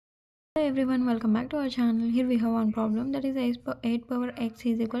Hello everyone, welcome back to our channel. Here we have one problem, that is 8 power x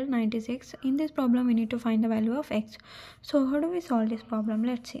is equal to 96. In this problem we need to find the value of x. So how do we solve this problem?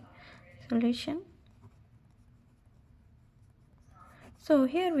 Let's see. Solution. So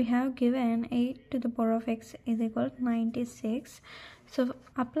here we have given 8 to the power of x is equal to 96. So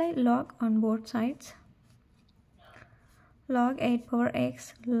apply log on both sides. Log 8 power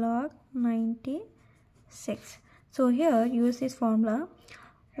x log 96. So here use this formula.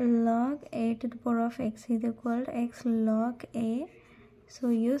 Log a to the power of x is equal to x log a. So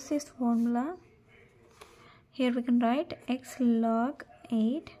use this formula. Here we can write x log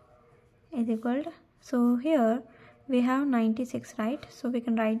 8 is equal to, so here we have 96, right? So we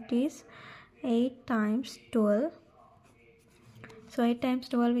can write this 8 times 12. So 8 times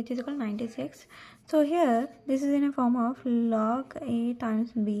 12 which is equal to 96. So here this is in a form of log a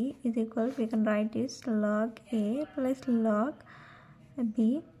times b is equal to, we can write this log a plus log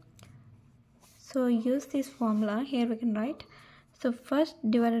b. So use this formula. Here we can write, so first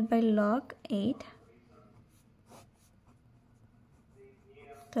divided by log 8.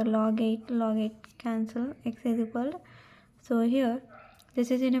 So log 8 cancel, x is equal to, so here this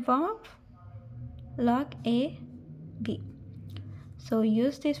is in a form of log a b. So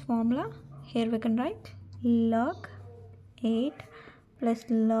use this formula. Here we can write log 8 plus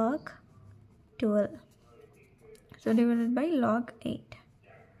log 12. So divided by log 8.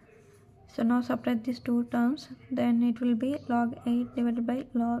 So now subtract these two terms, then it will be log 8 divided by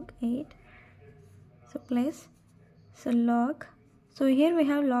log 8. So place, so log, so here we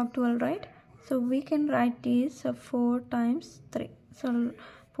have log 12, right? So we can write this 4 times 3. So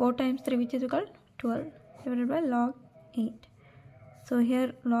 4 times 3 which is equal to 12 divided by log 8. So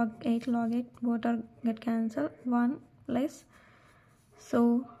here log 8 both are get cancelled, 1 plus,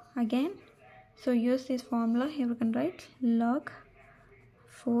 so again, so use this formula. Here we can write log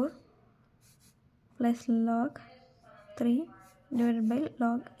 4 plus log 3 divided by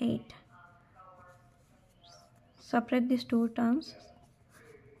log 8. Separate these two terms.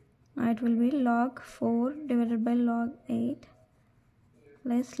 Now it will be log 4 divided by log 8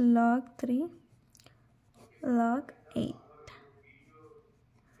 plus log 3 log 8.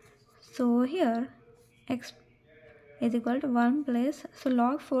 So here x is equal to 1 plus, so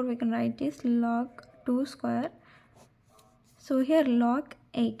log 4 we can write this log 2 square. So here log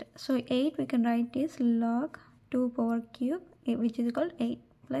 8, so 8 we can write this log 2 power cube which is equal to 8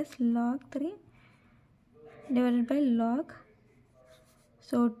 plus log 3 divided by log,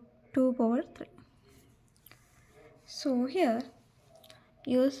 so 2 power 3. So here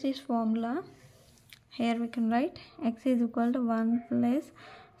use this formula. Here we can write x is equal to 1 plus,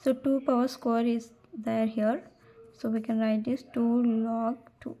 so 2 power square is there here, so we can write this 2 log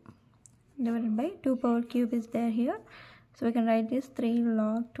 2 divided by 2 power cube is there here, so we can write this 3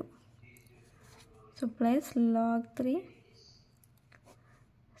 log 2. So plus log 3.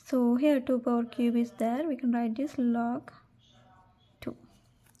 So here 2 power cube is there, we can write this log 2.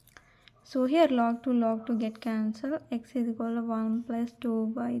 So here log 2 get cancelled. X is equal to 1 plus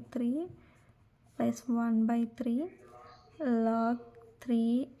 2 by 3 plus 1 by 3 log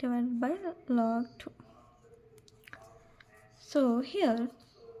 3 divided by log 2. So here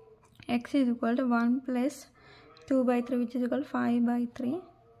x is equal to 1 plus 2 by 3 which is equal to 5 by 3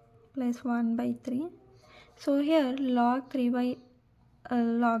 plus 1 by 3. So here log 3 by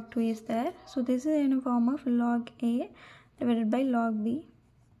log 2 is there. So this is in a form of log a divided by log b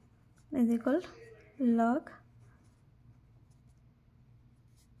is equal to log.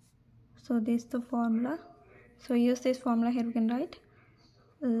 So this is the formula. So use this formula. Here we can write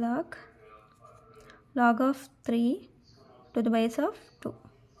log of 3 to the base of 2.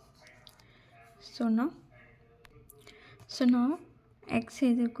 So now x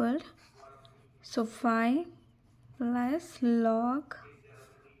is equal to, so 5 plus log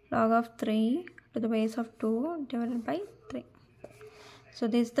of 3 to the base of 2 divided by 3. So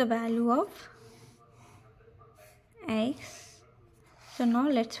this is the value of x. So now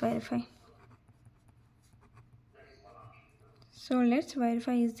let's verify. So let's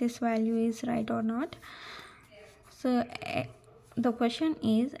verify is this value is right or not. So the question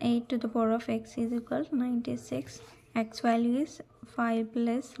is 8 to the power of x is equal to 96. X value is 5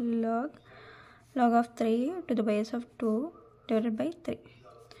 plus log of 3 to the base of 2 divided by 3.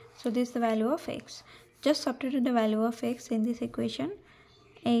 So this is the value of x. Just substitute the value of x in this equation.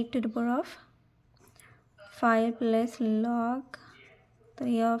 8 to the power of 5 plus log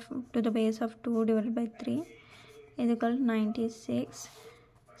 3 to the base of 2 divided by 3 is equal to 96.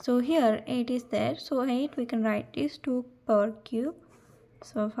 So here 8 is there, so 8 we can write is 2 power cube.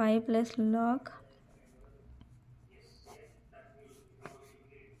 So 5 plus log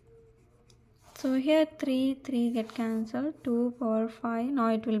So here 3 get cancelled, 2 power 5, now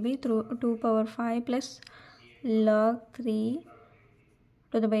it will be 2 power 5 plus log 3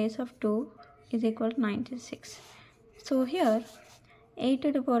 to the base of 2 is equal to 96. So here a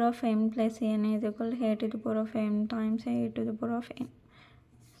to the power of m plus n is equal to a to the power of m times a to the power of n.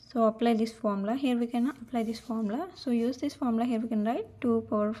 So apply this formula. Here we can apply this formula. So use this formula. Here we can write 2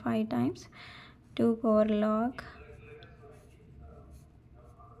 power 5 times 2 power log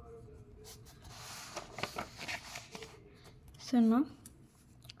so now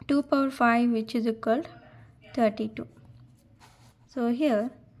 2 power 5 which is equal to 32. So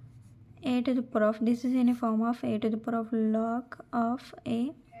here a to the power of, this is in a form of a to the power of log of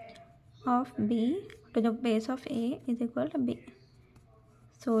a of b to the base of a is equal to b.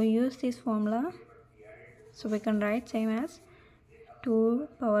 So use this formula. So we can write same as 2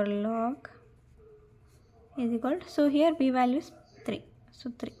 power log is equal to, so here b value is 3.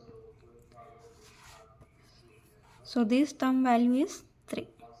 So 3. So this term value is 3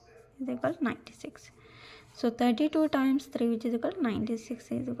 is equal to 96. So 32 times 3 which is equal to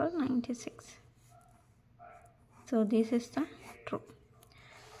 96 is equal to 96. So this is the true.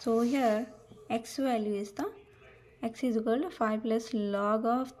 So here x value is the x is equal to 5 plus log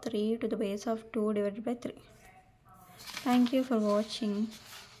of 3 to the base of 2 divided by 3. Thank you for watching.